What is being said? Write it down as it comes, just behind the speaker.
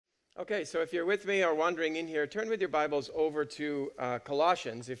Okay, so if you're with me or wandering in here, turn with your Bibles over to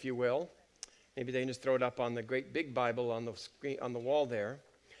Colossians, if you will. Maybe they can just throw it up on the great big Bible on the screen on the wall there.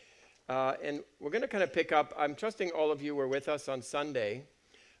 And we're going to kind of pick up. I'm trusting all of you were with us on Sunday.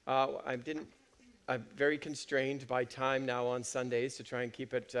 I'm very constrained by time now on Sundays to try and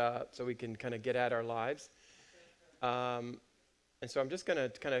keep it so we can kind of get at our lives. And so I'm just going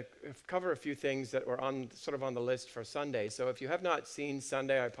to kind of cover a few things that were on the list for Sunday. So if you have not seen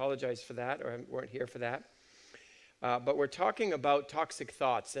Sunday, I apologize for that, or weren't here for that. But we're talking about toxic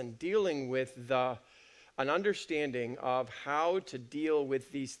thoughts and dealing with an understanding of how to deal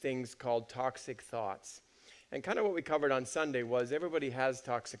with these things called toxic thoughts. And kind of what we covered on Sunday was everybody has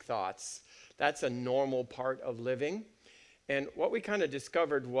toxic thoughts. That's a normal part of living. And what we kind of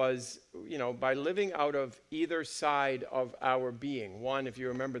discovered was, by living out of either side of our being. One, if you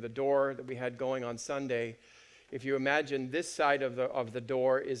remember the door that we had going on Sunday, if you imagine this side of the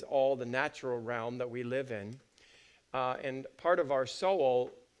door is all the natural realm that we live in. And part of our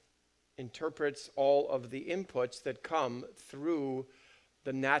soul interprets all of the inputs that come through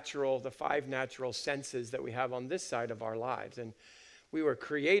the five natural senses that we have on this side of our lives. And we were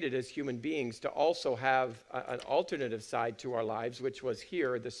created as human beings to also have an alternative side to our lives, which was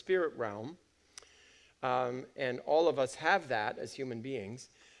here, the spirit realm. And all of us have that as human beings.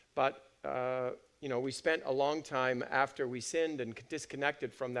 But, we spent a long time after we sinned and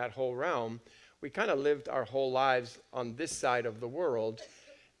disconnected from that whole realm. We kind of lived our whole lives on this side of the world.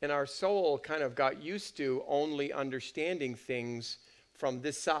 And our soul kind of got used to only understanding things from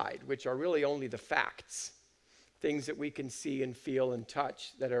this side, which are really only the facts. Things that we can see and feel and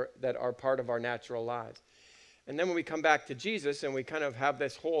touch that are part of our natural lives. And then when we come back to Jesus and we kind of have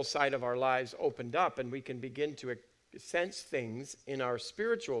this whole side of our lives opened up and we can begin to sense things in our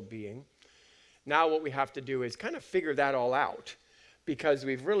spiritual being, now what we have to do is kind of figure that all out, because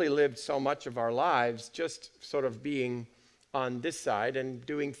we've really lived so much of our lives just sort of being on this side and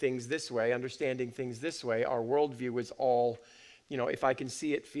doing things this way, understanding things this way. Our worldview is all, if I can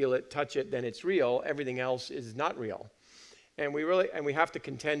see it, feel it, touch it, then it's real. Everything else is not real. And we have to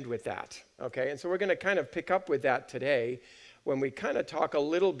contend with that, okay? And so we're going to kind of pick up with that today when we kind of talk a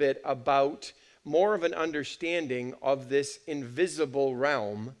little bit about more of an understanding of this invisible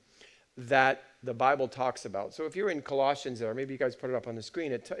realm that the Bible talks about. So if you're in Colossians there, maybe you guys put it up on the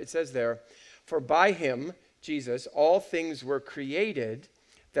screen, it says there, "For by him, Jesus, all things were created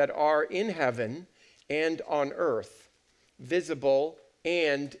that are in heaven and on earth, visible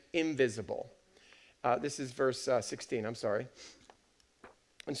and invisible." This is verse 16, I'm sorry.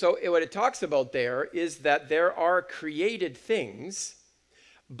 And so what it talks about there is that there are created things,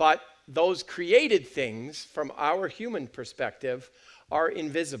 but those created things, from our human perspective, are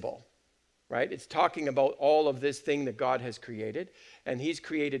invisible, right? It's talking about all of this thing that God has created, and he's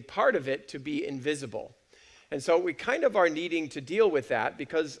created part of it to be invisible. And so we kind of are needing to deal with that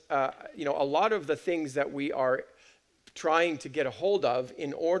because, a lot of the things that we are trying to get a hold of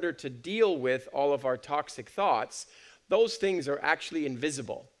in order to deal with all of our toxic thoughts, those things are actually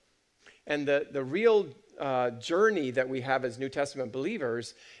invisible. And the real journey that we have as New Testament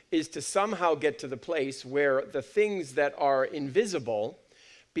believers is to somehow get to the place where the things that are invisible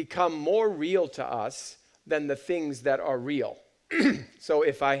become more real to us than the things that are real. So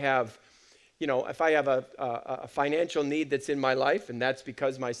if I have a financial need that's in my life, and that's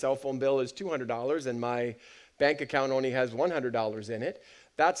because my cell phone bill is $200 and my bank account only has $100 in it,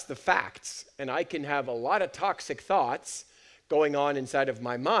 that's the facts. And I can have a lot of toxic thoughts going on inside of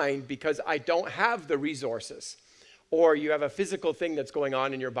my mind because I don't have the resources. Or you have a physical thing that's going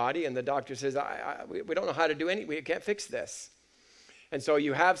on in your body and the doctor says, we don't know how to do anything, we can't fix this. And so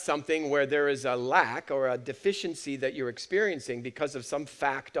you have something where there is a lack or a deficiency that you're experiencing because of some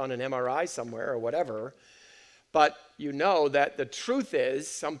fact on an MRI somewhere or whatever, but you know that the truth is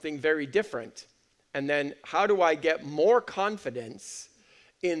something very different. And then how do I get more confidence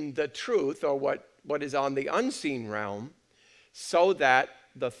in the truth or what is on the unseen realm so that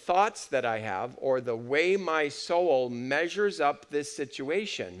the thoughts that I have or the way my soul measures up this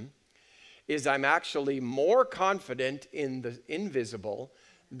situation is I'm actually more confident in the invisible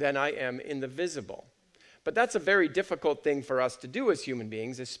than I am in the visible. But that's a very difficult thing for us to do as human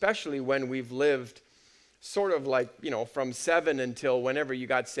beings, especially when we've lived sort of like, from 7 until whenever you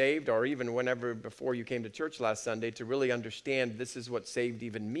got saved, or even whenever before you came to church last Sunday, to really understand this is what saved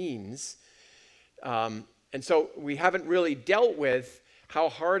even means. And so we haven't really dealt with how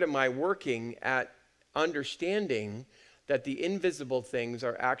hard am I working at understanding that the invisible things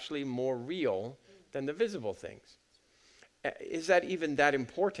are actually more real than the visible things. Is that even that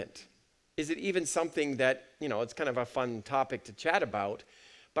important? Is it even something that, it's kind of a fun topic to chat about,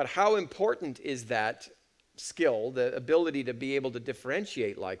 But how important is that skill, the ability to be able to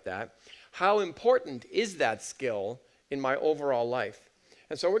differentiate like that? How important is that skill in my overall life?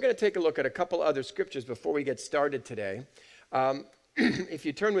 And so we're going to take a look at a couple other scriptures before we get started today. If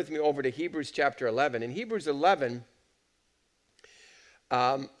you turn with me over to Hebrews chapter 11. In Hebrews 11,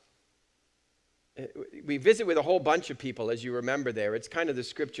 we visit with a whole bunch of people, as you remember there. It's kind of the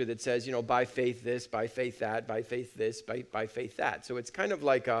scripture that says, by faith this, by faith that, by faith this, by faith that. So it's kind of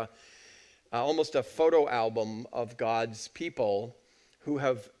like almost a photo album of God's people who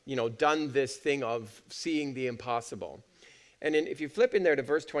have, done this thing of seeing the impossible. And if you flip in there to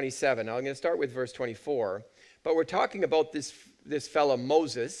verse 27, I'm going to start with verse 24, but we're talking about this fellow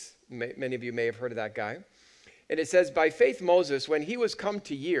Moses. Many of you may have heard of that guy. And it says, by faith Moses, when he was come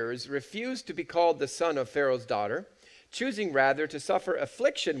to years, refused to be called the son of Pharaoh's daughter, choosing rather to suffer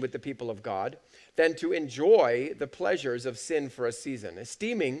affliction with the people of God than to enjoy the pleasures of sin for a season,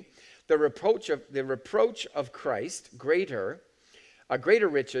 esteeming the reproach of Christ greater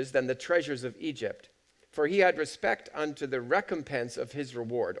riches than the treasures of Egypt. For he had respect unto the recompense of his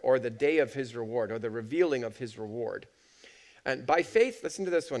reward, or the day of his reward, or the revealing of his reward. And by faith, listen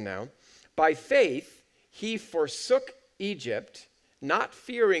to this one now. By faith, he forsook Egypt, not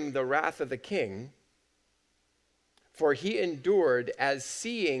fearing the wrath of the king, for he endured as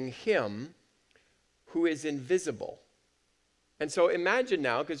seeing him who is invisible. And so imagine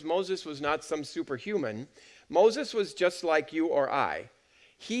now, because Moses was not some superhuman, Moses was just like you or I.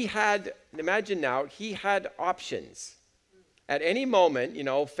 Imagine now, he had options. At any moment,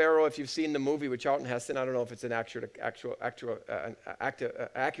 Pharaoh, if you've seen the movie with Charlton Heston, I don't know if it's an accurate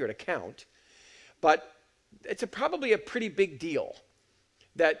account, but it's probably a pretty big deal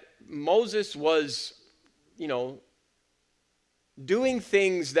that Moses was, doing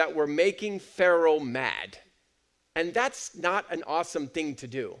things that were making Pharaoh mad. And that's not an awesome thing to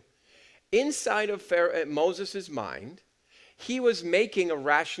do. Inside of Moses' mind, he was making a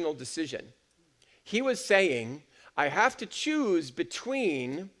rational decision. He was saying, I have to choose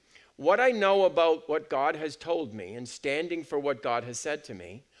between what I know about what God has told me and standing for what God has said to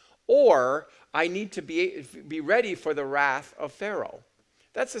me, or I need to be ready for the wrath of Pharaoh.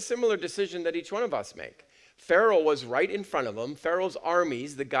 That's a similar decision that each one of us make. Pharaoh was right in front of him. Pharaoh's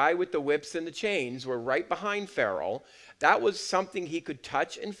armies, the guy with the whips and the chains, were right behind Pharaoh. That was something he could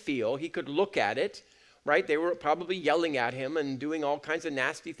touch and feel. He could look at it, right? They were probably yelling at him and doing all kinds of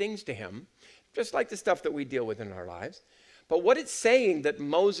nasty things to him, just like the stuff that we deal with in our lives. But what it's saying that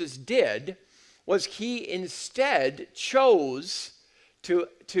Moses did was he instead chose to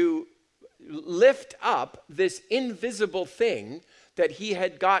lift up this invisible thing that he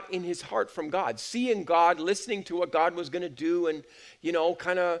had got in his heart from God, seeing God, listening to what God was going to do, and,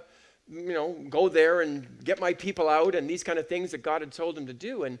 go there and get my people out and these kind of things that God had told him to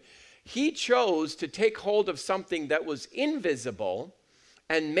do. And he chose to take hold of something that was invisible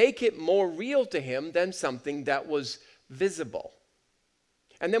and make it more real to him than something that was visible.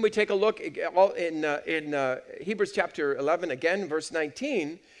 And then we take a look in Hebrews chapter 11, again, verse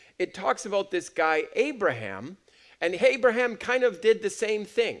 19. It talks about this guy, Abraham, and Abraham kind of did the same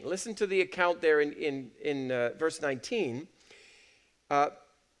thing. Listen to the account there in verse 19.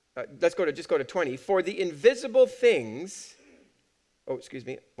 Just go to 20. For the invisible things,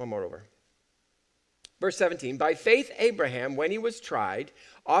 one more over. Verse 17, by faith Abraham, when he was tried,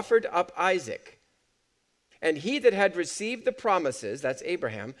 offered up Isaac. And he that had received the promises, that's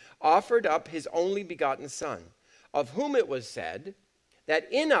Abraham, offered up his only begotten son, of whom it was said, that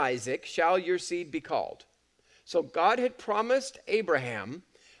in Isaac shall your seed be called. So God had promised Abraham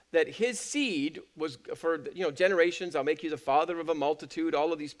that his seed was for generations. I'll make you the father of a multitude.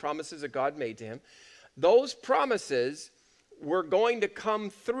 All of these promises that God made to him. Those promises were going to come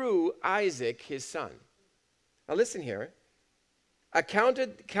through Isaac, his son. Now listen here.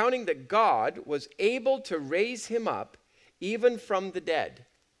 Counting that God was able to raise him up even from the dead,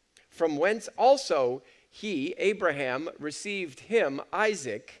 from whence also he, Abraham, received him,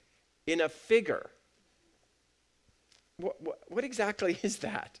 Isaac, in a figure. What exactly is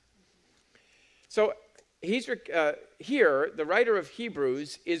that? So here, the writer of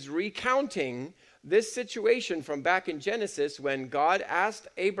Hebrews is recounting this situation from back in Genesis when God asked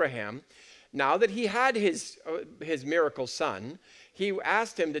Abraham, now that he had his miracle son, he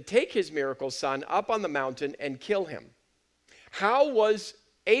asked him to take his miracle son up on the mountain and kill him. How was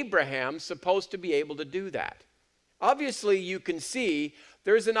Abraham supposed to be able to do that? Obviously, you can see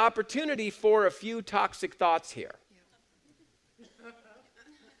there's an opportunity for a few toxic thoughts here.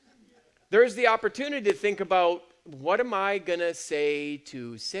 There's the opportunity to think about, what am I going to say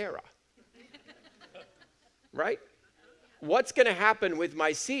to Sarah? Right? what's going to happen with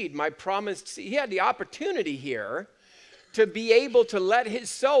my seed, my promised seed? He had the opportunity here to be able to let his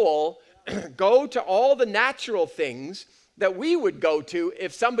soul go to all the natural things that we would go to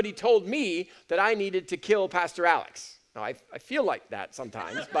if somebody told me that I needed to kill Pastor Alex. Now, I feel like that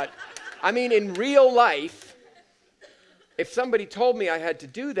sometimes, but I mean, in real life, if somebody told me I had to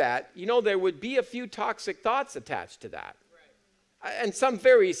do that, there would be a few toxic thoughts attached to that, and some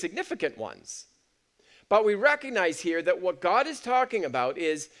very significant ones. But we recognize here that what God is talking about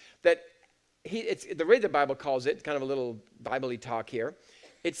is that it's the way the Bible calls it, kind of a little Bible-y talk here.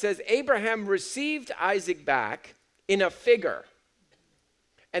 It says Abraham received Isaac back in a figure.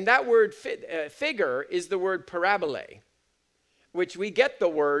 And that word figure is the word parabole, which we get the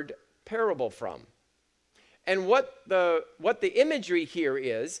word parable from. And what the imagery here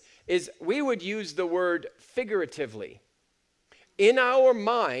is we would use the word figuratively. In our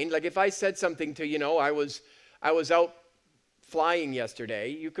mind, like if I said something to, I was out flying yesterday,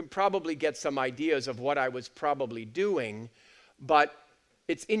 you can probably get some ideas of what I was probably doing, but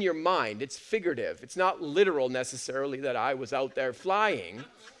it's in your mind. It's figurative. It's not literal necessarily that I was out there flying,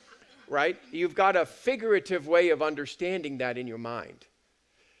 right? You've got a figurative way of understanding that in your mind.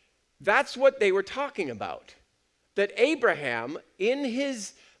 That's what they were talking about. That Abraham, in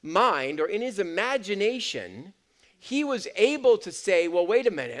his mind or in his imagination, he was able to say, well, wait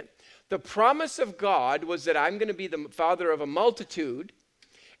a minute. The promise of God was that I'm going to be the father of a multitude,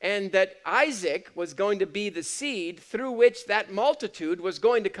 and that Isaac was going to be the seed through which that multitude was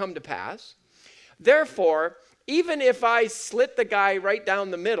going to come to pass. Therefore, even if I slit the guy right down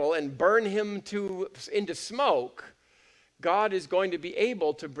the middle and burn him into smoke, God is going to be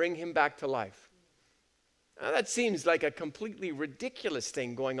able to bring him back to life. Now, that seems like a completely ridiculous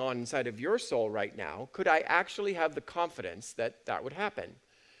thing going on inside of your soul right now. Could I actually have the confidence that that would happen?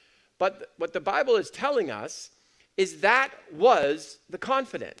 But what the Bible is telling us is that was the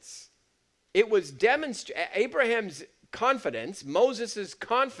confidence. It was Abraham's confidence, Moses'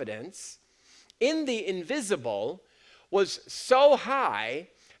 confidence in the invisible was so high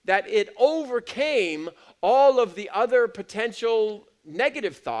that it overcame all of the other potential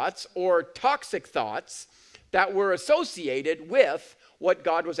negative thoughts or toxic thoughts that were associated with what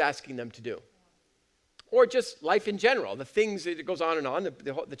God was asking them to do. Or just life in general, the things, it goes on and on.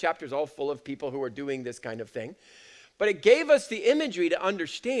 The chapter is all full of people who are doing this kind of thing. But it gave us the imagery to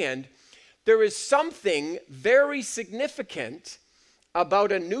understand there is something very significant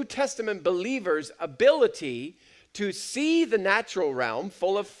about a New Testament believer's ability to see the natural realm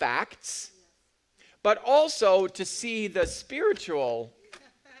full of facts, but also to see the spiritual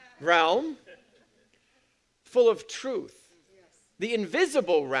realm full of truth. The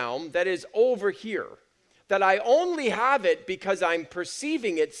invisible realm that is over here, that I only have it because I'm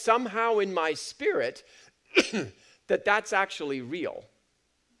perceiving it somehow in my spirit, that's actually real.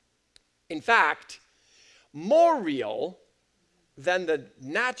 In fact, more real than the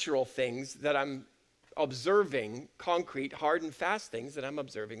natural things that I'm observing, concrete, hard and fast things that I'm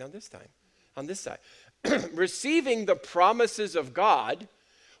observing on this side. Receiving the promises of God,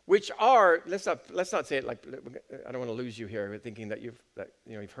 which are, let's not say it like, I don't want to lose you here thinking that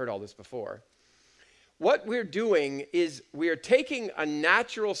you've heard all this before. What we're doing is we're taking a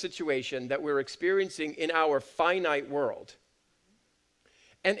natural situation that we're experiencing in our finite world.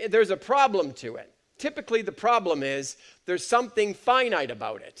 And there's a problem to it. Typically the problem is there's something finite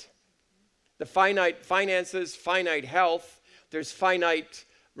about it. The finite finances, finite health, there's finite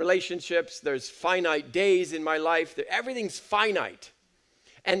relationships, there's finite days in my life, everything's finite.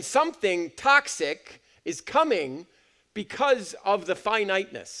 And something toxic is coming because of the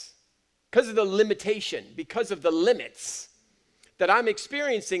finiteness, because of the limitation, because of the limits that I'm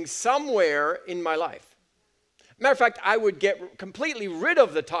experiencing somewhere in my life. Matter of fact, I would get completely rid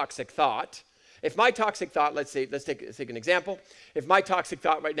of the toxic thought. If my toxic thought, let's take an example. If my toxic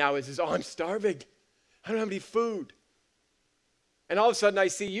thought right now is, I'm starving. I don't have any food. And all of a sudden I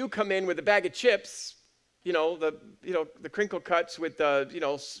see you come in with a bag of chips, the crinkle cuts with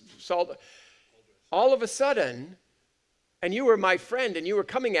the, salt. All of a sudden, and you were my friend and you were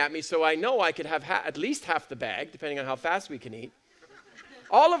coming at me, so I know I could have at least half the bag, depending on how fast we can eat.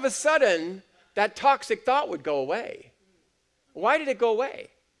 All of a sudden, that toxic thought would go away. Why did it go away?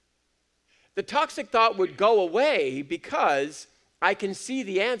 The toxic thought would go away because I can see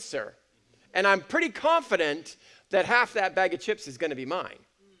the answer. And I'm pretty confident that half that bag of chips is going to be mine.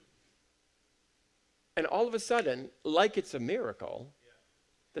 And all of a sudden, like it's a miracle,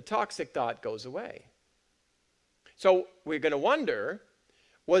 the toxic thought goes away. So we're going to wonder,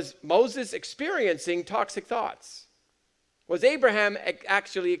 was Moses experiencing toxic thoughts? Was Abraham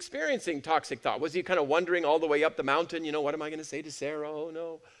actually experiencing toxic thought? Was he kind of wondering all the way up the mountain, what am I going to say to Sarah? Oh,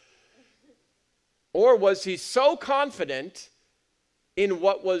 no. Or was he so confident in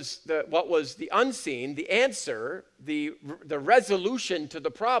what was the unseen, the answer, the resolution to the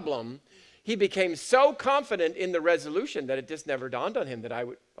problem, he became so confident in the resolution that it just never dawned on him that I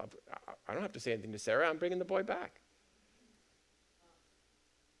don't have to say anything to Sarah, I'm bringing the boy back.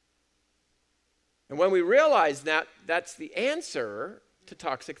 And when we realize that that's the answer to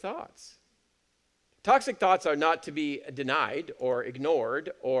toxic thoughts. Toxic thoughts are not to be denied or ignored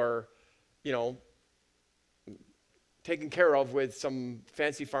or, taken care of with some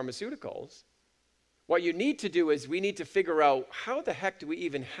fancy pharmaceuticals. What you need to do is we need to figure out how the heck do we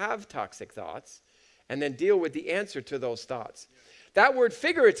even have toxic thoughts and then deal with the answer to those thoughts. That word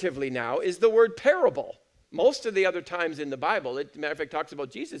figuratively now is the word parable. Most of the other times in the Bible, matter of fact, talks about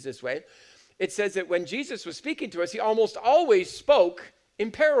Jesus this way. It says that when Jesus was speaking to us, he almost always spoke in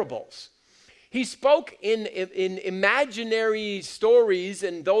parables. He spoke in imaginary stories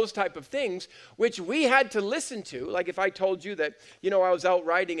and those type of things, which we had to listen to. Like if I told you that, I was out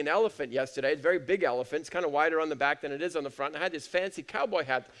riding an elephant yesterday, it's a very big elephant, it's kind of wider on the back than it is on the front, and I had this fancy cowboy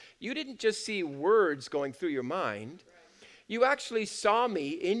hat. You didn't just see words going through your mind. You actually saw me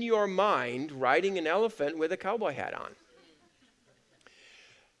in your mind riding an elephant with a cowboy hat on.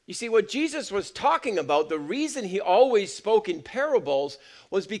 You see, what Jesus was talking about, the reason he always spoke in parables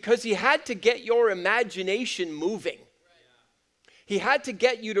was because he had to get your imagination moving. He had to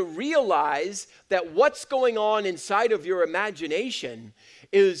get you to realize that what's going on inside of your imagination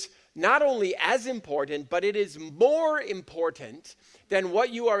is not only as important, but it is more important than what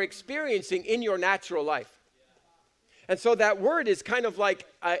you are experiencing in your natural life. And so that word is kind of like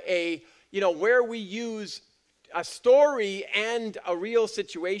where we use a story and a real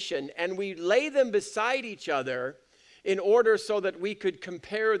situation, and we lay them beside each other in order so that we could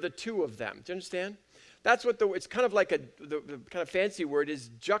compare the two of them. Do you understand? That's what it's kind of like the kind of fancy word is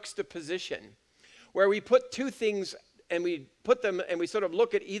juxtaposition, where we put two things and we put them and we sort of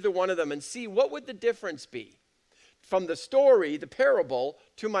look at either one of them and see what would the difference be from the story, the parable,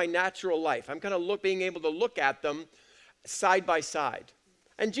 to my natural life. I'm kind of being able to look at them side by side.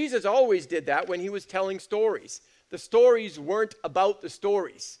 And Jesus always did that when he was telling stories. The stories weren't about the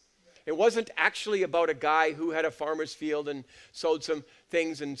stories. It wasn't actually about a guy who had a farmer's field and sowed some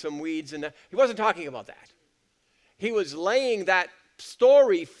things and some weeds. He wasn't talking about that. He was laying that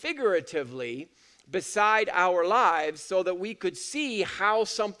story figuratively beside our lives so that we could see how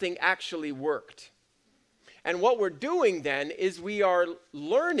something actually worked. And what we're doing then is we are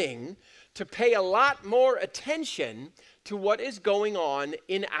learning to pay a lot more attention to what is going on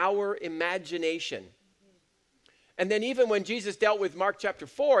in our imagination. And then even when Jesus dealt with Mark chapter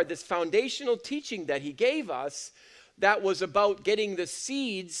 4, this foundational teaching that he gave us that was about getting the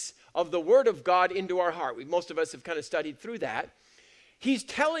seeds of the Word of God into our heart. Most of us have kind of studied through that. He's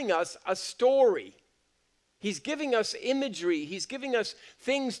telling us a story. He's giving us imagery. He's giving us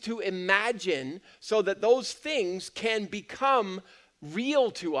things to imagine so that those things can become real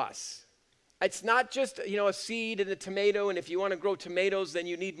to us. It's not just, a seed and a tomato, and if you want to grow tomatoes, then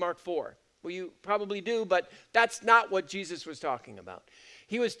you need Mark 4. Well, you probably do, but that's not what Jesus was talking about.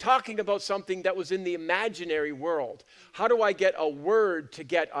 He was talking about something that was in the imaginary world. How do I get a word to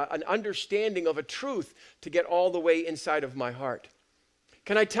get an understanding of a truth to get all the way inside of my heart?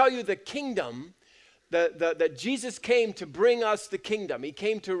 Can I tell you the kingdom, that Jesus came to bring us the kingdom. He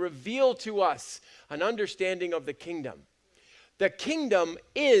came to reveal to us an understanding of the kingdom. The kingdom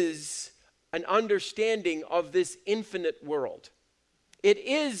is an understanding of this infinite world. It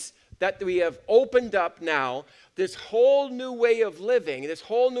is that we have opened up now this whole new way of living, this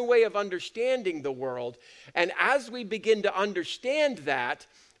whole new way of understanding the world. And as we begin to understand that,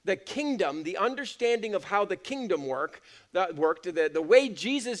 the kingdom, the understanding of how the kingdom worked, the way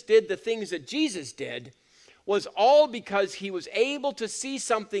Jesus did the things that Jesus did, was all because he was able to see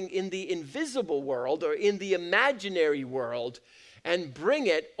something in the invisible world or in the imaginary world and bring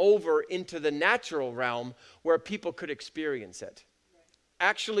it over into the natural realm where people could experience it.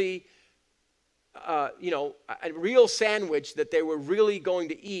 Actually, a real sandwich that they were really going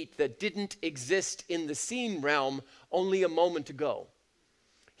to eat that didn't exist in the seen realm only a moment ago.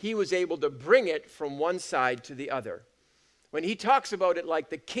 He was able to bring it from one side to the other. When he talks about it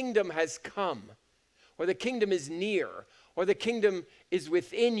like the kingdom has come, or the kingdom is near, or the kingdom is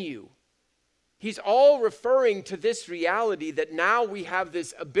within you, he's all referring to this reality that now we have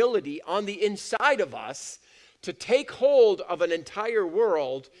this ability on the inside of us to take hold of an entire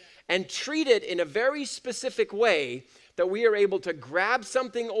world and treat it in a very specific way that we are able to grab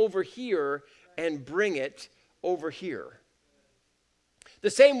something over here and bring it over here. The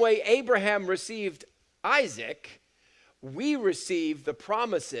same way Abraham received Isaac, we receive the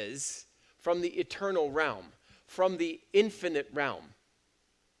promises from the eternal realm, from the infinite realm.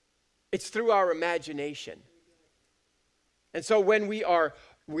 It's through our imagination. And so when we are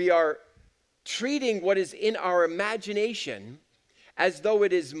treating what is in our imagination as though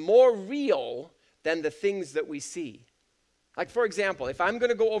it is more real than the things that we see. Like, for example, if I'm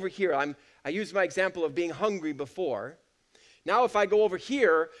going to go over here, I used my example of being hungry before. Now if I go over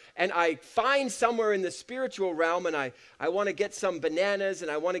here and I find somewhere in the spiritual realm and I want to get some bananas and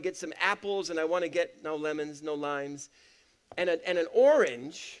I want to get some apples and I want to get no lemons, no limes, and an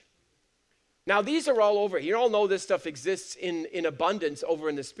orange. Now these are all over. You all know this stuff exists in abundance over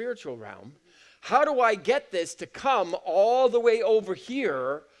in the spiritual realm. How do I get this to come all the way over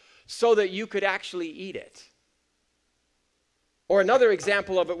here so that you could actually eat it? Or another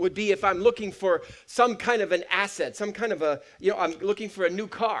example of it would be if I'm looking for some kind of an asset, some kind of I'm looking for a new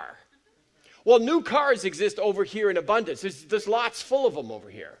car. Well, new cars exist over here in abundance. There's lots full of them over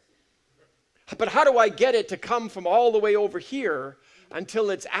here. But how do I get it to come from all the way over here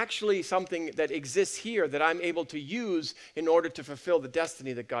until it's actually something that exists here that I'm able to use in order to fulfill the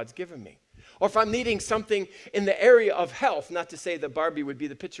destiny that God's given me? Or if I'm needing something in the area of health, not to say that Barbie would be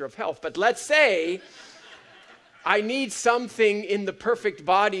the picture of health, but let's say I need something in the perfect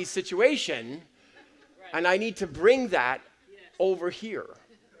body situation, and I need to bring that over here.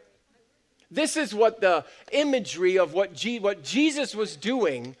 This is what the imagery of what Jesus was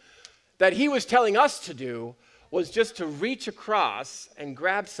doing, that he was telling us to do, was just to reach across and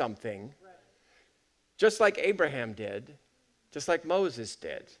grab something, just like Abraham did, just like Moses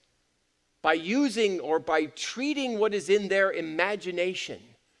did, by using or by treating what is in their imagination,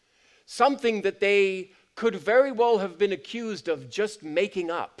 something that they could very well have been accused of just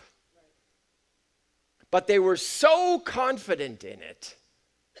making up. But they were so confident in it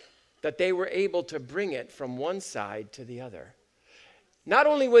that they were able to bring it from one side to the other. Not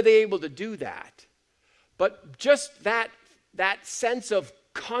only were they able to do that, but just that sense of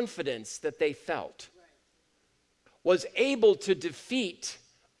confidence that they felt was able to defeat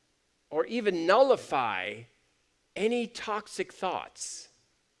or even nullify any toxic thoughts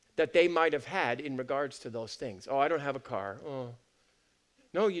that they might have had in regards to those things. Oh, I don't have a car. Oh.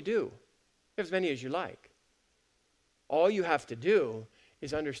 No, you do. You have as many as you like. All you have to do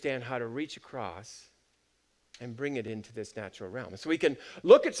is understand how to reach across and bring it into this natural realm. So we can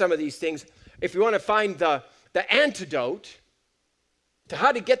look at some of these things. If you want to find the antidote to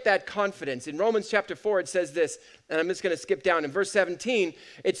how to get that confidence, in Romans chapter 4 it says this, and I'm just going to skip down. In verse 17,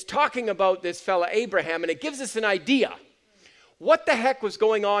 it's talking about this fella Abraham, and it gives us an idea. What the heck was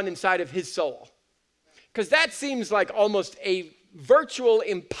going on inside of his soul? Because that seems like almost a virtual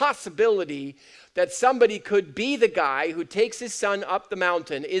impossibility that somebody could be the guy who takes his son up the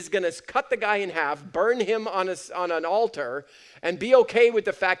mountain, is going to cut the guy in half, burn him on an altar, and be okay with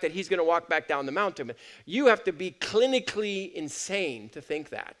the fact that he's going to walk back down the mountain. You have to be clinically insane to think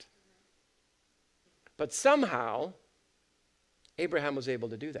that. But somehow, Abraham was able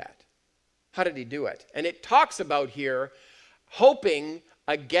to do that. How did he do it? And it talks about here hoping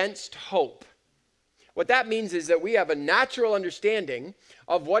against hope. What that means is that we have a natural understanding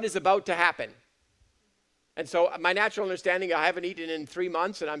of what is about to happen. And so my natural understanding, I haven't eaten in 3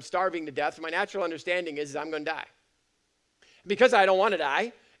 months and I'm starving to death. My natural understanding is I'm going to die. Because I don't want to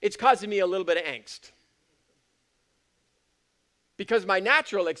die, it's causing me a little bit of angst. Because my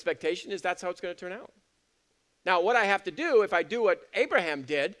natural expectation is that's how it's going to turn out. Now, what I have to do, if I do what Abraham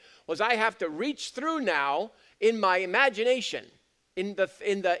did, was I have to reach through now in my imagination, in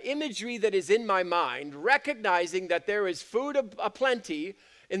the imagery that is in my mind, recognizing that there is food aplenty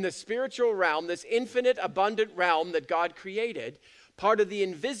in the spiritual realm, this infinite, abundant realm that God created, part of the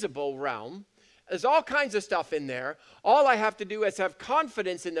invisible realm. There's all kinds of stuff in there. All I have to do is have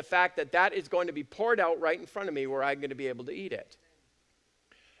confidence in the fact that that is going to be poured out right in front of me where I'm going to be able to eat it.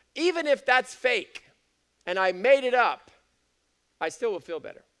 Even if that's fake and I made it up, I still will feel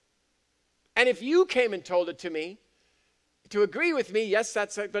better. And if you came and told it to me, to agree with me, yes,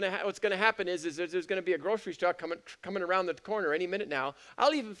 that's what's going to happen is there's going to be a grocery truck coming around the corner any minute now,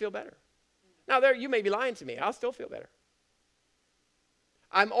 I'll even feel better. Now, you may be lying to me. I'll still feel better.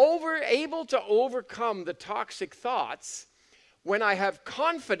 I'm able to overcome the toxic thoughts when I have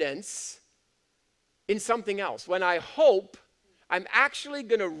confidence in something else. When I hope I'm actually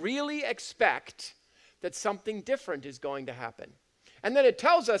going to really expect that something different is going to happen. And then it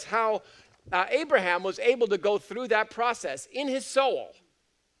tells us how Abraham was able to go through that process in his soul.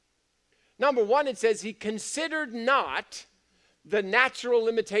 Number one, it says he considered not the natural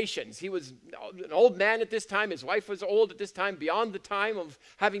limitations. He was an old man at this time. His wife was old at this time, beyond the time of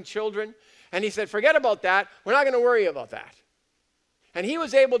having children. And he said, forget about that. We're not going to worry about that. And he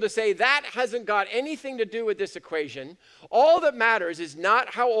was able to say, that hasn't got anything to do with this equation. All that matters is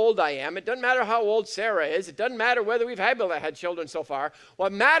not how old I am. It doesn't matter how old Sarah is. It doesn't matter whether we've had children so far.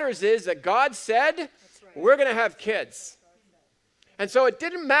 What matters is that God said, we're going to have kids. And so it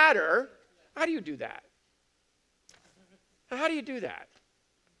didn't matter. How do you do that? How do you do that?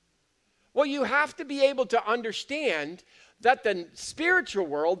 Well, you have to be able to understand that the spiritual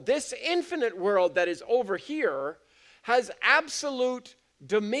world, this infinite world that is over here, has absolute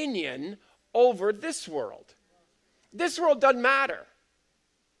dominion over this world. This world doesn't matter.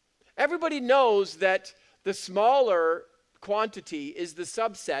 Everybody knows that the smaller quantity is the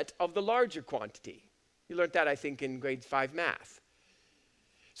subset of the larger quantity. You learned that, I think, in grade 5 math.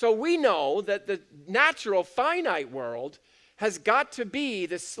 So we know that the natural finite world has got to be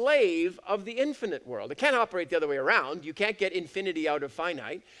the slave of the infinite world. It can't operate the other way around. You can't get infinity out of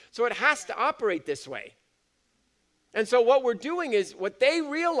finite. So it has to operate this way. And so what we're doing is, what they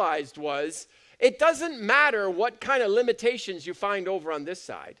realized was, it doesn't matter what kind of limitations you find over on this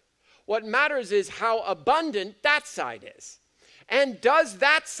side. What matters is how abundant that side is. And does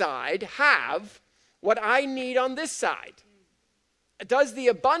that side have what I need on this side? Does the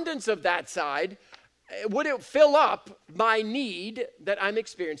abundance of that side, would it fill up my need that I'm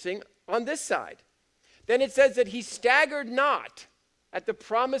experiencing on this side? Then it says that he staggered not at the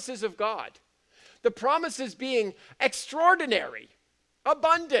promises of God. The promises being extraordinary,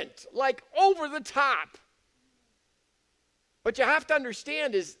 abundant, like over the top. What you have to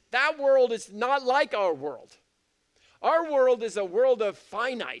understand is that world is not like our world. Our world is a world of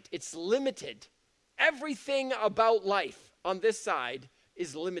finite. It's limited. Everything about life on this side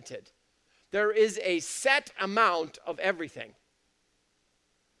is limited. There is a set amount of everything.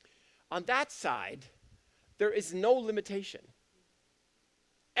 On that side, there is no limitation.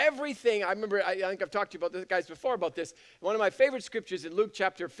 Everything, I remember, I think I've talked to you about this, guys, before about this. One of my favorite scriptures in Luke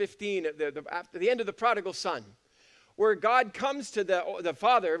chapter 15, after the end of the prodigal son, where God comes to the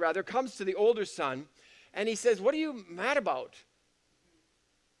father, comes to the older son, and he says, what are you mad about?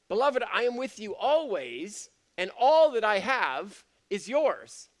 Beloved, I am with you always, and all that I have is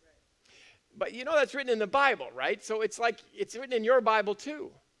yours. But you know that's written in the Bible, right? So it's like it's written in your Bible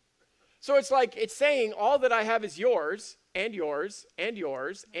too. So it's like it's saying all that I have is yours, and yours, and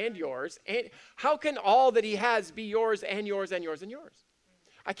yours, and yours. And how can all that he has be yours, and yours, and yours, and yours?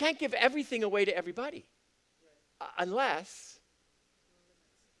 I can't give everything away to everybody. Unless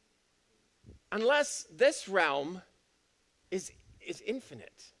this realm is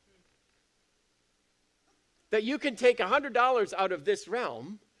infinite. That you can take $100 out of this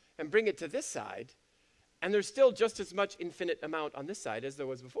realm and bring it to this side, and there's still just as much infinite amount on this side as there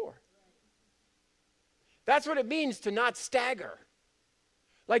was before. That's what it means to not stagger.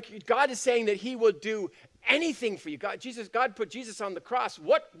 Like God is saying that he will do anything for you. God put Jesus on the cross.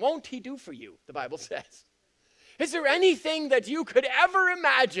 What won't he do for you, the Bible says? Is there anything that you could ever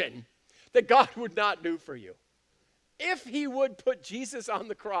imagine that God would not do for you? If he would put Jesus on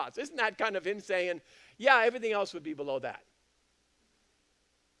the cross, isn't that kind of him saying, yeah, everything else would be below that?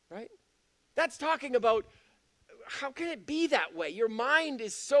 Right? That's talking about, how can it be that way? Your mind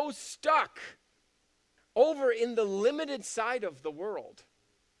is so stuck over in the limited side of the world.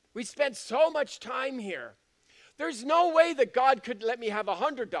 We spent so much time here. There's no way that God could let me have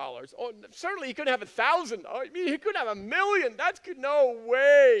 $100. Oh, certainly he couldn't have $1,000. I mean, he couldn't have $1 million. No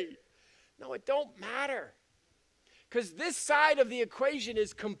way. No, it don't matter. Because this side of the equation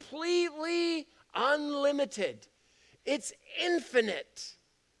is completely unlimited. It's infinite.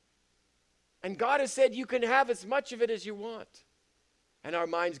 And God has said you can have as much of it as you want. And our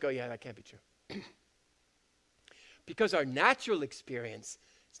minds go, yeah, that can't be true. Because our natural experience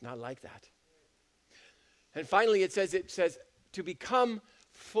is not like that. And finally, it says to become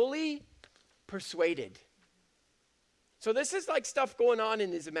fully persuaded. So this is like stuff going on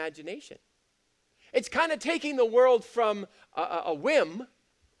in his imagination. It's kind of taking the world from a whim,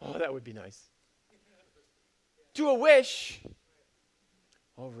 oh, that would be nice, to a wish,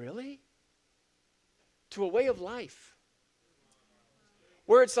 oh, really? To a way of life.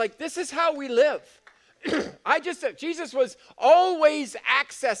 Where it's like, this is how we live. Jesus was always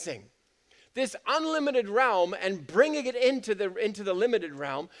accessing this unlimited realm and bringing it into the limited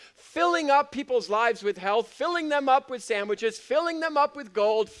realm, filling up people's lives with health, filling them up with sandwiches, filling them up with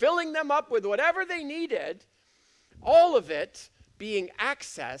gold, filling them up with whatever they needed, all of it being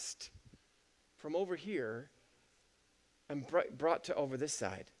accessed from over here and brought to over this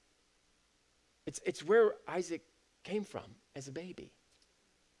side. It's where Isaac came from as a baby.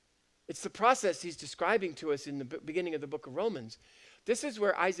 It's the process he's describing to us in the beginning of the book of Romans. This is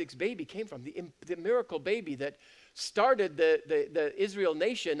where Isaac's baby came from, the miracle baby that started the Israel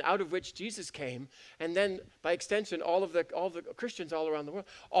nation, out of which Jesus came, and then by extension all the Christians all around the world,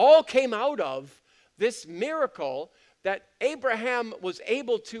 all came out of this miracle that Abraham was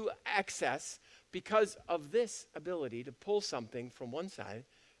able to access because of this ability to pull something from one side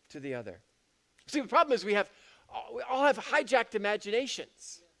to the other. See, the problem is we all have hijacked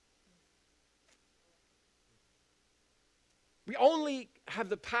imaginations. We only have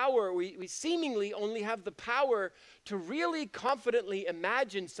the power, we seemingly only have the power to really confidently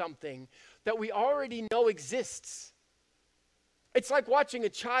imagine something that we already know exists. It's like watching a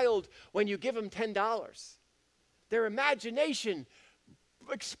child when you give them $10. Their imagination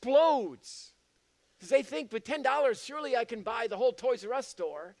explodes. Because they think, with $10, surely I can buy the whole Toys R Us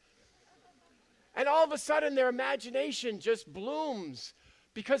store. And all of a sudden, their imagination just blooms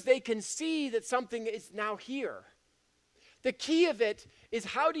because they can see that something is now here. The key of it is,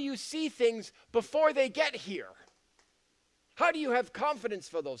 how do you see things before they get here? How do you have confidence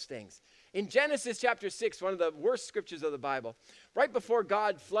for those things? In Genesis chapter 6, one of the worst scriptures of the Bible, right before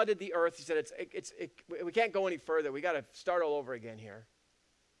God flooded the earth, he said, we can't go any further. We got to start all over again here.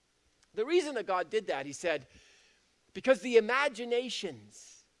 The reason that God did that, he said, because the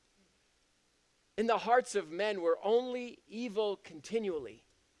imaginations in the hearts of men were only evil continually.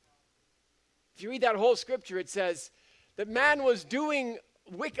 If you read that whole scripture, it says that man was doing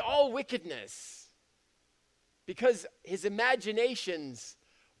all wickedness because his imaginations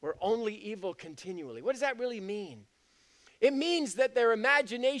were only evil continually. What does that really mean? It means that their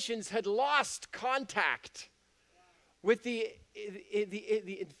imaginations had lost contact with the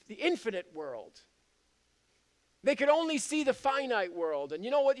infinite world. They could only see the finite world. And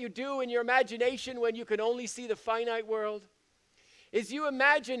you know what you do in your imagination when you can only see the finite world? Is you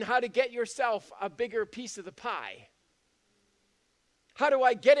imagine how to get yourself a bigger piece of the pie. How do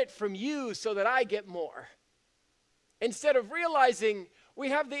I get it from you so that I get more? Instead of realizing we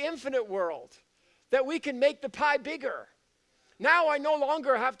have the infinite world, that we can make the pie bigger. Now I no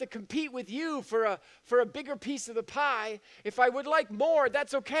longer have to compete with you for a bigger piece of the pie. If I would like more,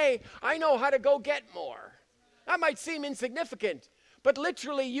 that's okay. I know how to go get more. That might seem insignificant, but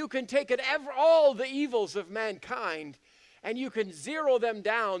literally you can take all the evils of mankind and you can zero them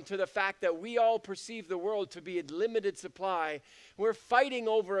down to the fact that we all perceive the world to be in limited supply. We're fighting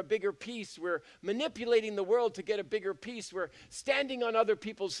over a bigger piece. We're manipulating the world to get a bigger piece. We're standing on other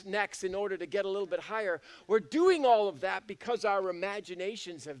people's necks in order to get a little bit higher. We're doing all of that because our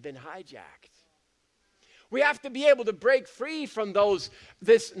imaginations have been hijacked. We have to be able to break free from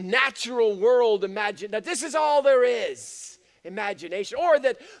this natural world that this is all there is. Imagination, or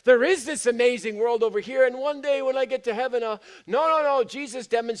that there is this amazing world over here, and one day when I get to heaven, no, Jesus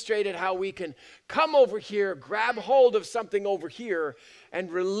demonstrated how we can come over here, grab hold of something over here,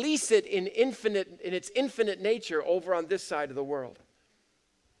 and release it in its infinite nature over on this side of the world.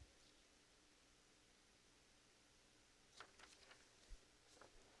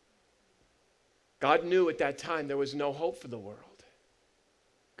 God knew at that time there was no hope for the world,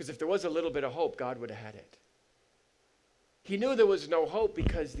 because if there was a little bit of hope, God would have had it. He knew there was no hope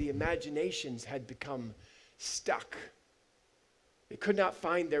because the imaginations had become stuck. They could not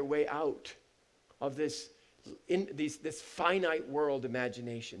find their way out of this finite world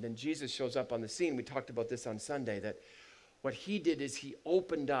imagination. Then Jesus shows up on the scene. We talked about this on Sunday, that what he did is he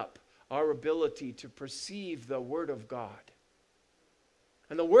opened up our ability to perceive the Word of God.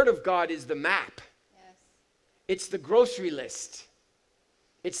 And the Word of God is the map. Yes. It's the grocery list.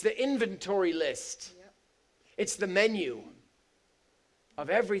 It's the inventory list. It's the menu of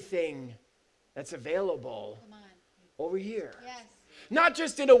everything that's available over here. Yes. Not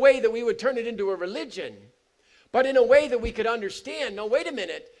just in a way that we would turn it into a religion, but in a way that we could understand. No, wait a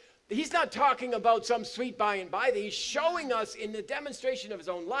minute. He's not talking about some sweet by and by. He's showing us in the demonstration of his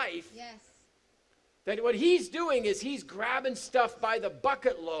own life that what he's doing is he's grabbing stuff by the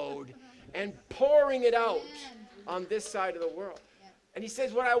bucket load and pouring it out on this side of the world. And he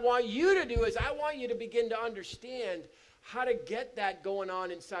says, what I want you to do is I want you to begin to understand how to get that going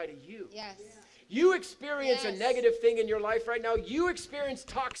on inside of you. Yes. You experience a negative thing in your life right now. You experience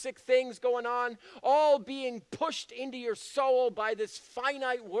toxic things going on, all being pushed into your soul by this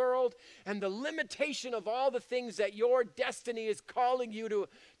finite world and the limitation of all the things that your destiny is calling you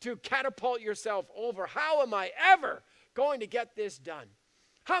to catapult yourself over. How am I ever going to get this done?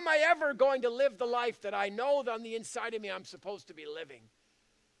 How am I ever going to live the life that I know that on the inside of me I'm supposed to be living?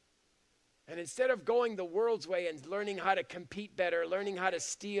 And instead of going the world's way and learning how to compete better, learning how to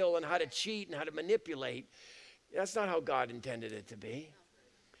steal and how to cheat and how to manipulate, That's not how God intended it to be.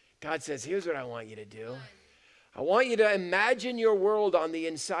 God says, here's what I want you to do. I want you to imagine your world on the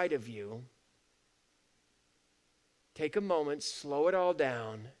inside of you. Take a moment, slow it all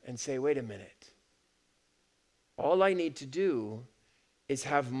down, and say, wait a minute. All I need to do is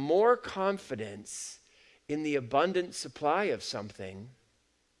have more confidence in the abundant supply of something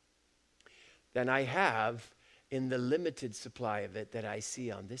than I have in the limited supply of it that I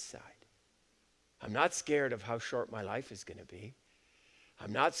see on this side. I'm not scared of how short my life is going to be.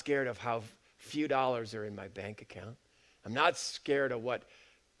 I'm not scared of how few dollars are in my bank account. I'm not scared of what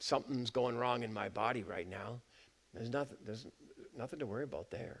something's going wrong in my body right now. There's nothing to worry about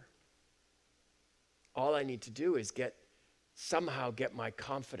there. All I need to do is somehow get my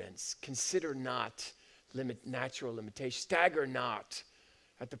confidence. Consider not natural limitations. Stagger not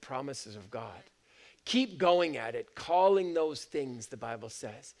at the promises of God. Keep going at it, calling those things, the Bible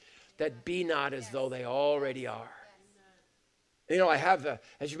says, that be not as though they already are. You know, I have,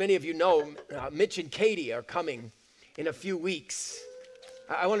 as many of you know, Mitch and Katie are coming in a few weeks.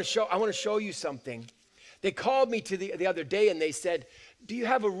 I want to show you something. They called me the other day and they said, do you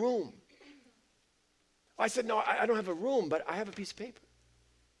have a room? I said, no, I don't have a room, but I have a piece of paper.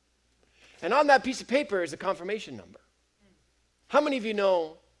 And on that piece of paper is a confirmation number. How many of you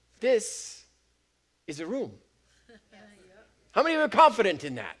know this is a room? How many of you are confident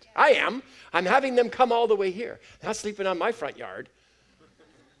in that? I am. I'm having them come all the way here. They're not sleeping on my front yard.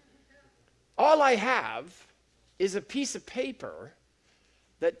 All I have is a piece of paper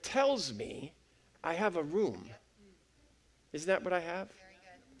that tells me I have a room. Isn't that what I have?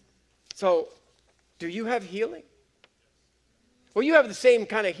 So, do you have healing? Well, you have the same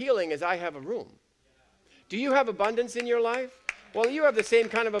kind of healing as I have a room. Do you have abundance in your life? Well, you have the same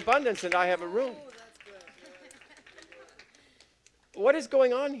kind of abundance and I have a room. What is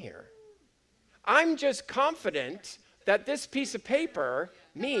going on here? I'm just confident that this piece of paper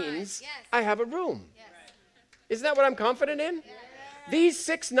means I have a room. Isn't that what I'm confident in? These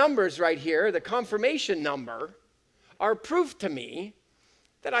 6 numbers right here, the confirmation number, are proof to me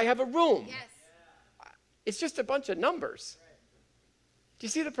that I have a room. It's just a bunch of numbers. Do you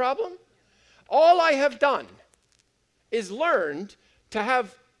see the problem? All I have done is learned to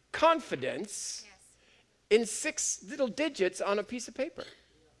have confidence in 6 little digits on a piece of paper.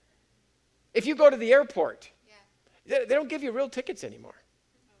 If you go to the airport, they don't give you real tickets anymore.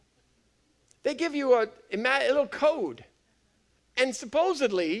 They give you a little code. And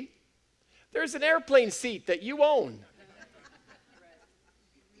supposedly, there's an airplane seat that you own.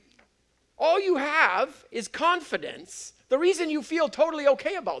 All you have is confidence. The reason you feel totally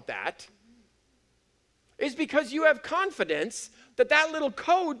okay about that is because you have confidence that that little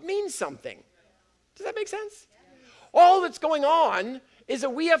code means something. Does that make sense? All that's going on is that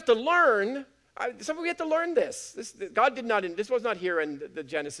we have to learn. We have to learn this. God did not. This was not here in the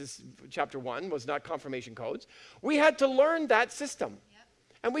Genesis chapter 1. Was not confirmation codes. We had to learn that system,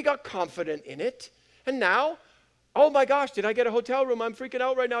 and we got confident in it. And now, oh my gosh, did I get a hotel room? I'm freaking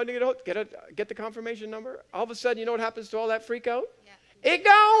out right now. I need to get the confirmation number. All of a sudden, you know what happens to all that freak out? It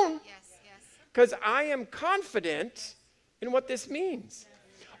gone. Because I am confident in what this means.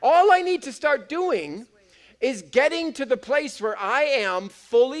 All I need to start doing is getting to the place where I am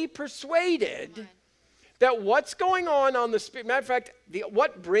fully persuaded that what's going on the spirit, matter of fact,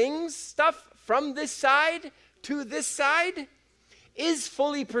 what brings stuff from this side to this side is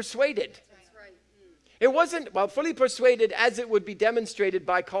fully persuaded. It wasn't, fully persuaded as it would be demonstrated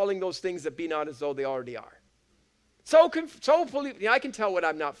by calling those things that be not as though they already are. So fully, I can tell when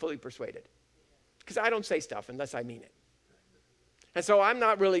I'm not fully persuaded because I don't say stuff unless I mean it. And so I'm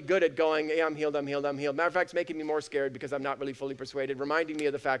not really good at going, hey, I'm healed, I'm healed, I'm healed. Matter of fact, it's making me more scared because I'm not really fully persuaded, reminding me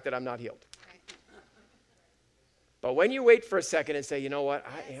of the fact that I'm not healed. But when you wait for a second and say, you know what,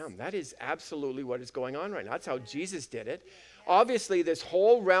 I am. That is absolutely what is going on right now. That's how Jesus did it. Obviously, this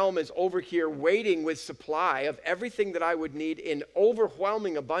whole realm is over here waiting with supply of everything that I would need in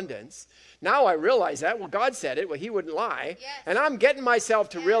overwhelming abundance. Now I realize that. Well, God said it. Well, he wouldn't lie. And I'm getting myself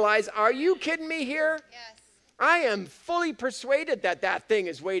to realize, are you kidding me here? I am fully persuaded that that thing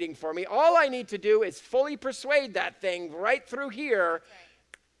is waiting for me. All I need to do is fully persuade that thing right through here.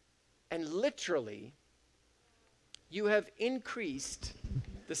 And literally, you have increased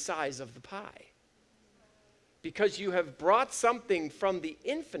the size of the pie. Because you have brought something from the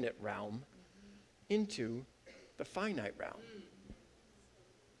infinite realm into the finite realm.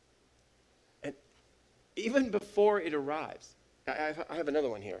 And even before it arrives, I have another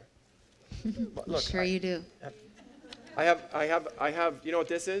one here. Look, sure you do. I have, you know what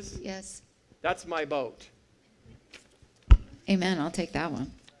this is? Yes. That's my boat. Amen, I'll take that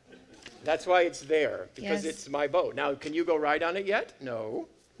one. That's why it's there, because Yes. it's my boat. Now, can you go ride on it yet? No.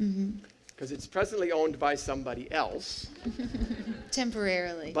 Because it's presently owned by somebody else,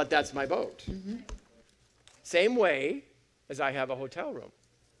 Temporarily. but that's my boat. Same way as I have a hotel room.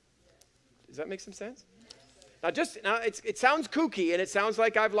 Does that make some sense? Now, it sounds kooky, and it sounds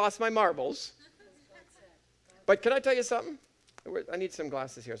like I've lost my marbles. But can I tell you something? I need some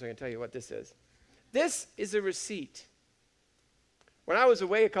glasses here so I can tell you what this is. This is a receipt. When I was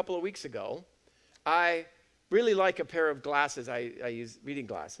away a couple of weeks ago, I really like a pair of glasses. I use reading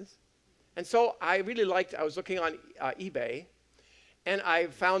glasses. And so I was looking on eBay, and I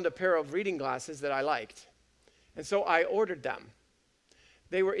found a pair of reading glasses that I liked. And so I ordered them.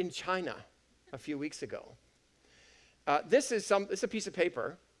 They were in China a few weeks ago. This is a piece of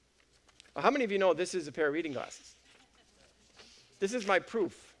paper. How many of you know this is a pair of reading glasses? This is my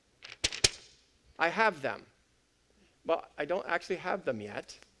proof. I have them, but I don't actually have them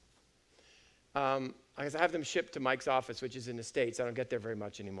yet. Because I have them shipped to Mike's office, which is in the States. I don't get there very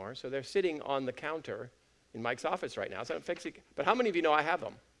much anymore. So they're sitting on the counter in Mike's office right now. So I'm fixing. But how many of you know I have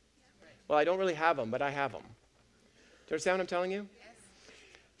them? Well, I don't really have them, but I have them. Do you understand what I'm telling you? Yes.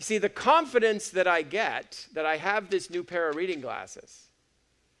 You see, the confidence that I get that I have this new pair of reading glasses,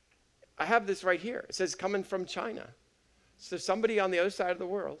 I have this right here. It says coming from China. So somebody on the other side of the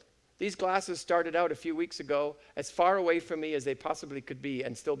world. These glasses started out a few weeks ago as far away from me as they possibly could be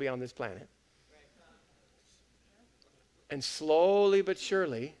and still be on this planet. And slowly but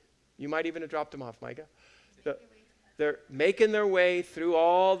surely, you might even have dropped them off, Micah. They're making their way through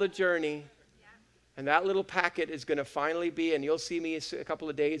all the journey. And that little packet is going to finally be, and you'll see me a couple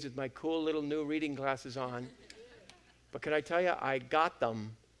of days with my cool little new reading glasses on. But can I tell you, I got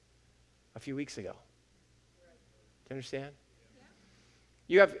them a few weeks ago. Do you understand?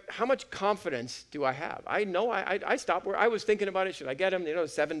 How much confidence do I have? I know I stopped where I was thinking about it. Should I get them?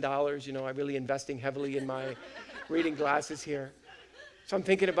 $7. I'm really investing heavily in my reading glasses here. So I'm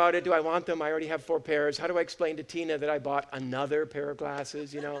thinking about it. Do I want them? I already have 4 pairs. How do I explain to Tina that I bought another pair of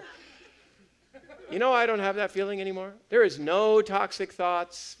glasses, I don't have that feeling anymore. There is no toxic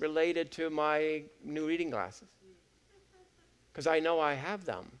thoughts related to my new reading glasses. Because I know I have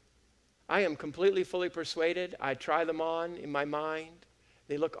them. I am completely, fully persuaded. I try them on in my mind.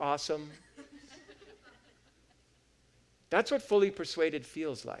 They look awesome. That's what fully persuaded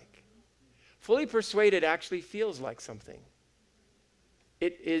feels like. Fully persuaded actually feels like something.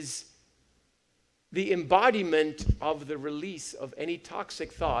 It is the embodiment of the release of any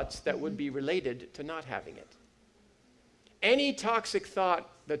toxic thoughts that would be related to not having it. Any toxic thought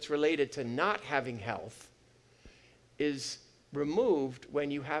that's related to not having health is removed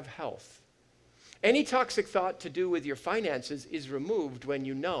when you have health. Any toxic thought to do with your finances is removed when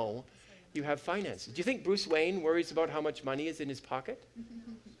you know you have finances. Do you think Bruce Wayne worries about how much money is in his pocket?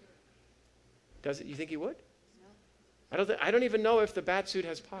 Does it? You think he would? No. I don't even know if the bat suit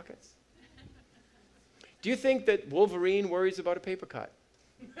has pockets. Do you think that Wolverine worries about a paper cut?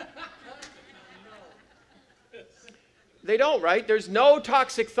 They don't, right? There's no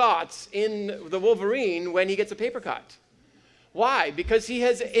toxic thoughts in the Wolverine when he gets a paper cut. Why? Because he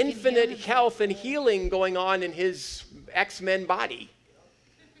has infinite health and healing going on in his X-Men body.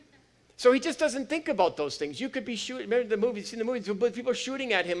 So he just doesn't think about those things. You could be shooting, remember the movies, seen the movies, people are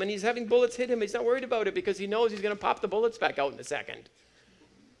shooting at him and he's having bullets hit him. He's not worried about it because he knows he's going to pop the bullets back out in a second.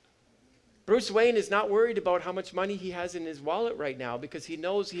 Bruce Wayne is not worried about how much money he has in his wallet right now because he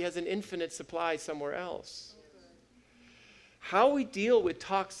knows he has an infinite supply somewhere else. How we deal with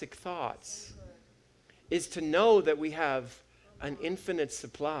toxic thoughts is to know that we have an infinite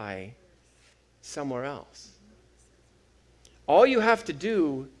supply somewhere else. All you have to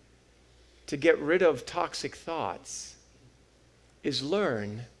do to get rid of toxic thoughts is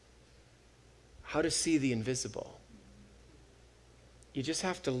learn how to see the invisible. You just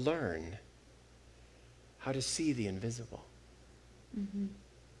have to learn how to see the invisible. Mm-hmm.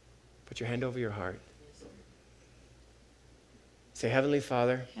 Put your hand over your heart. Say, Heavenly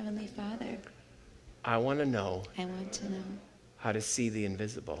Father. Heavenly Father. I want to know. I want to know. How to see the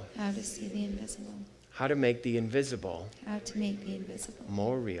invisible. How to see the invisible. How to make the invisible. How to make the invisible.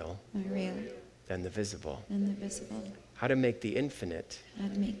 More real. More real. Than the visible. Than the visible. How to make the infinite. How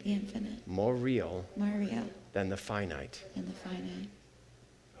to make the infinite. More real. More real. Than the finite. Than the finite.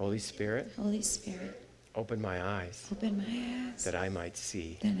 Holy Spirit. Holy Spirit. Open my eyes. Open my eyes. That I might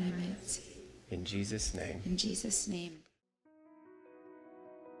see. That I might see. In Jesus' name. In Jesus' name.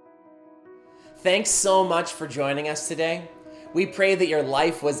 Thanks so much for joining us today. We pray that your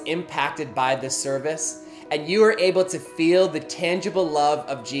life was impacted by this service and you are able to feel the tangible love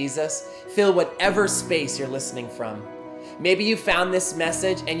of Jesus fill whatever space you're listening from. Maybe you found this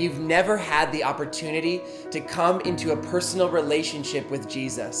message and you've never had the opportunity to come into a personal relationship with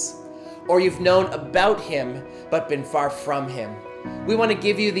Jesus, or you've known about him but been far from him. We want to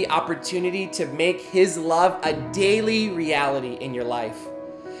give you the opportunity to make his love a daily reality in your life.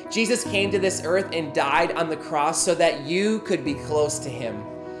 Jesus came to this earth and died on the cross so that you could be close to him.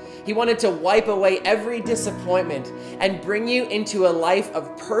 He wanted to wipe away every disappointment and bring you into a life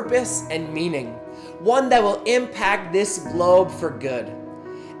of purpose and meaning, one that will impact this globe for good.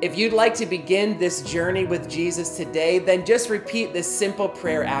 If you'd like to begin this journey with Jesus today, then just repeat this simple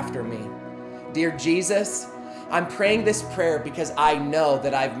prayer after me. Dear Jesus, I'm praying this prayer because I know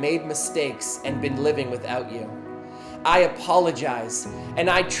that I've made mistakes and been living without you. I apologize, and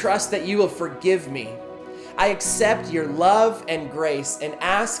I trust that you will forgive me. I accept your love and grace and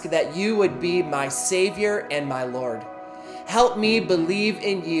ask that you would be my Savior and my Lord. Help me believe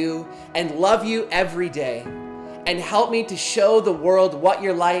in you and love you every day, and help me to show the world what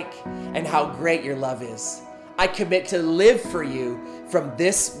you're like and how great your love is. I commit to live for you from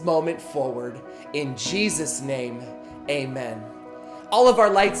this moment forward. In Jesus' name, amen. All of our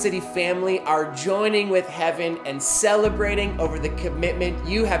Light City family are joining with heaven and celebrating over the commitment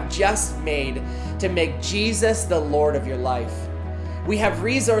you have just made to make Jesus the Lord of your life. We have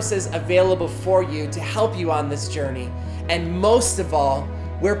resources available for you to help you on this journey, and most of all,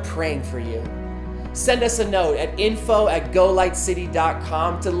 we're praying for you. Send us a note at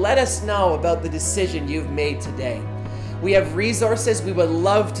info@golightcity.com to let us know about the decision you've made today. We have resources we would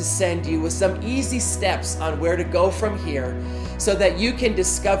love to send you with some easy steps on where to go from here so that you can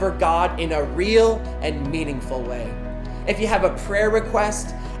discover God in a real and meaningful way. If you have a prayer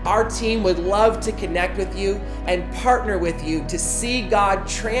request, our team would love to connect with you and partner with you to see God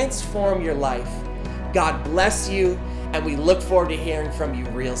transform your life. God bless you, and we look forward to hearing from you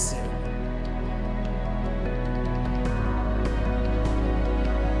real soon.